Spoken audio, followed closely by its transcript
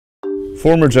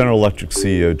Former General Electric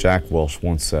CEO Jack Welch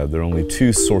once said there are only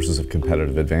two sources of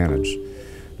competitive advantage.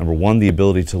 Number one, the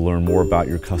ability to learn more about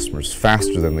your customers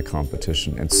faster than the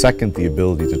competition, and second, the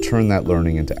ability to turn that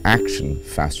learning into action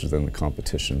faster than the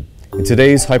competition. In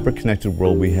today's hyper-connected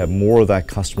world, we have more of that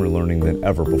customer learning than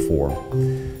ever before.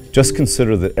 Just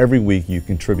consider that every week you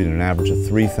contribute an average of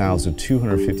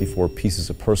 3,254 pieces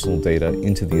of personal data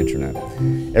into the internet.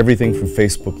 Everything from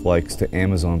Facebook likes to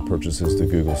Amazon purchases to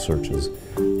Google searches.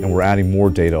 And we're adding more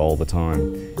data all the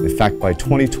time. In fact, by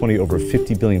 2020, over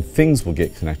 50 billion things will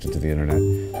get connected to the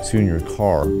internet. Soon your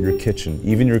car, your kitchen,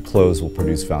 even your clothes will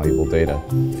produce valuable data.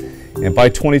 And by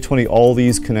 2020, all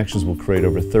these connections will create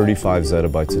over 35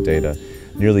 zettabytes of data,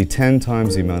 nearly 10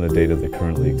 times the amount of data that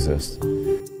currently exists.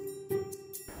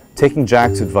 Taking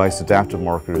Jack's advice, adaptive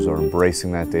marketers are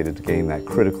embracing that data to gain that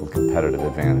critical competitive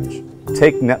advantage.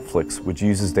 Take Netflix, which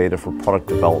uses data for product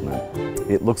development.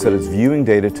 It looks at its viewing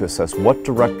data to assess what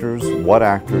directors, what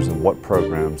actors, and what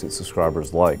programs its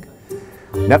subscribers like.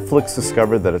 Netflix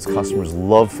discovered that its customers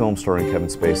love films starring Kevin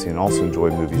Spacey and also enjoy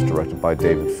movies directed by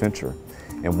David Fincher.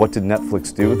 And what did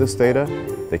Netflix do with this data?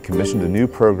 They commissioned a new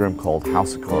program called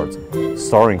House of Cards,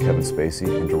 starring Kevin Spacey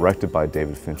and directed by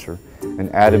David Fincher,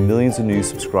 and added millions of new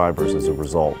subscribers as a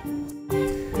result.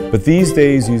 But these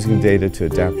days, using data to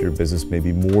adapt your business may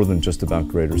be more than just about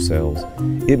greater sales.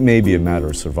 It may be a matter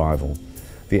of survival.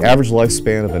 The average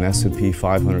lifespan of an S&P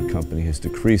 500 company has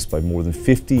decreased by more than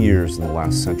 50 years in the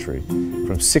last century,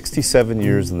 from 67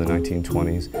 years in the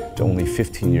 1920s to only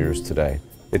 15 years today.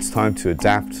 It's time to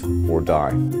adapt or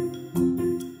die.